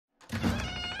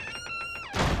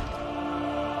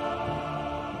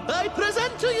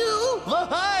present to you the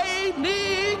High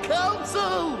Knee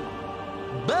Council.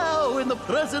 Bow in the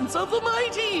presence of the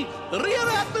mighty Rear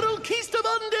Admiral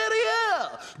Keistamon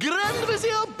Derriere, Grand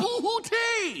Vizier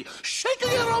Boohoote,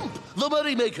 Shaking a Rump, the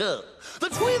Merrymaker, the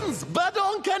twins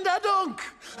Badonk and Adonk,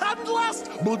 and last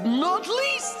but not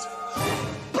least,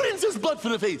 Princess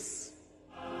Butt-for-the-Face.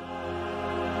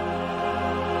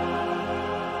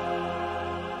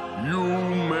 You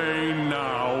may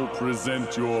now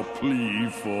present your plea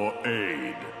for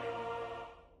aid.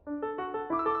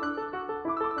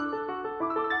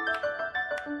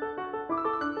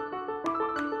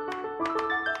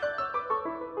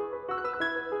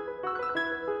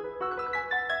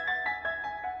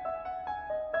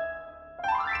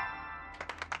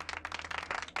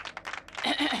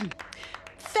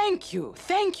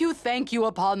 Thank you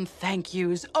upon thank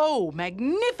yous. Oh,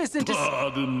 magnificent to...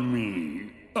 Pardon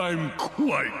me. I'm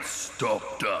quite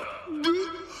stopped up.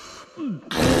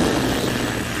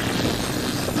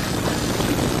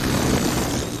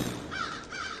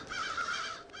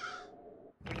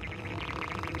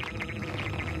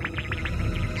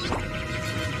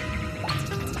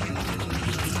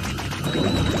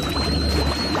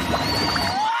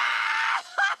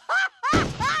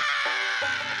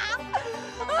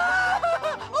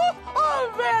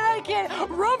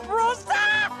 Rump roast!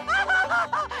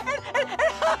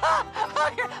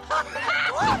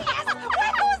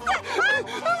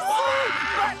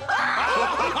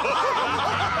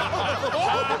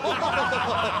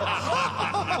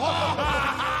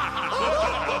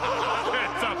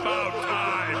 It's about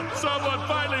time! Someone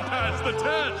finally passed the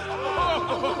test!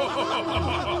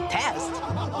 Test?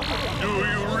 Do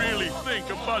you really think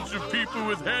a bunch of people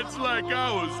with heads like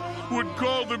ours would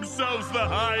call themselves the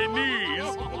High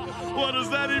Knees? What does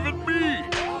that even mean?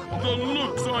 The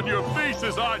looks on your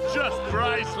faces are just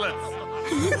priceless.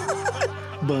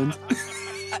 Buns.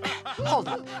 Hold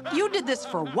on. You did this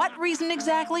for what reason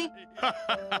exactly?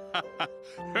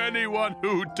 Anyone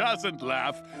who doesn't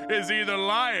laugh is either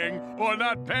lying or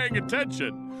not paying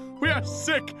attention. We are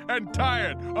sick and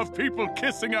tired of people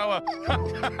kissing our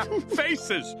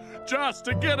faces just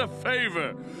to get a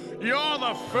favor. You're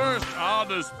the first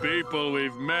honest people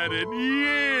we've met in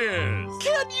years.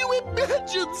 Can you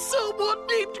imagine someone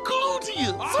named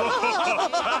Gluteus?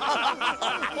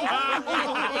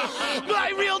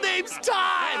 My real name's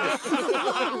Todd!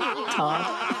 Todd?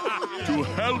 To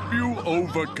help you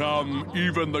overcome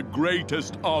even the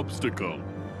greatest obstacle,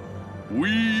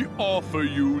 we offer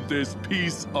you this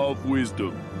piece of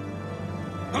wisdom.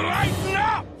 Lighten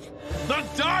up! The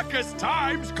darkest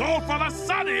times call for the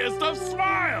sunniest of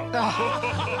smiles!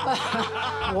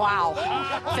 Wow.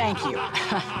 Thank you.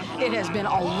 It has been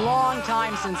a long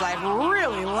time since I've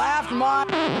really laughed my...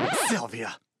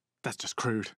 Sylvia, that's just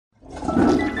crude.